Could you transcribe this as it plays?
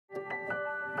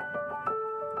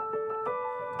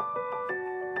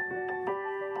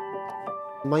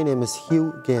My name is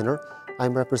Hugh Gaynor.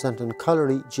 I'm representing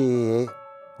Caulry GAA,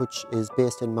 which is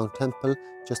based in Mount Temple,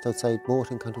 just outside Moat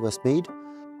in County Westmeath.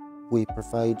 We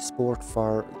provide sport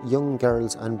for young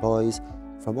girls and boys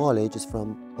from all ages,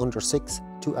 from under 6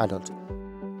 to adult.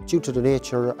 Due to the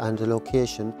nature and the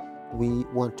location, we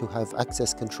want to have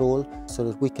access control so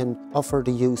that we can offer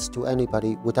the use to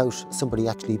anybody without somebody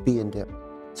actually being there.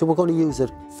 So we're going to use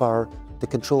it for the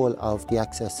control of the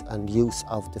access and use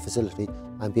of the facility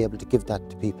and be able to give that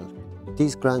to people.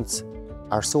 These grants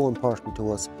are so important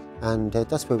to us, and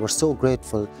that's why we're so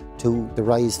grateful to the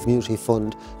Rise Community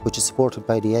Fund, which is supported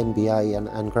by the NBI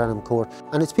and Granham Court.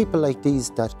 And it's people like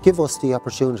these that give us the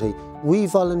opportunity. We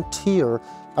volunteer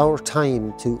our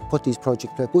time to put these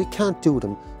projects up. We can't do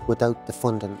them without the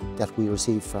funding that we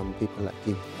receive from people like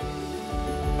you.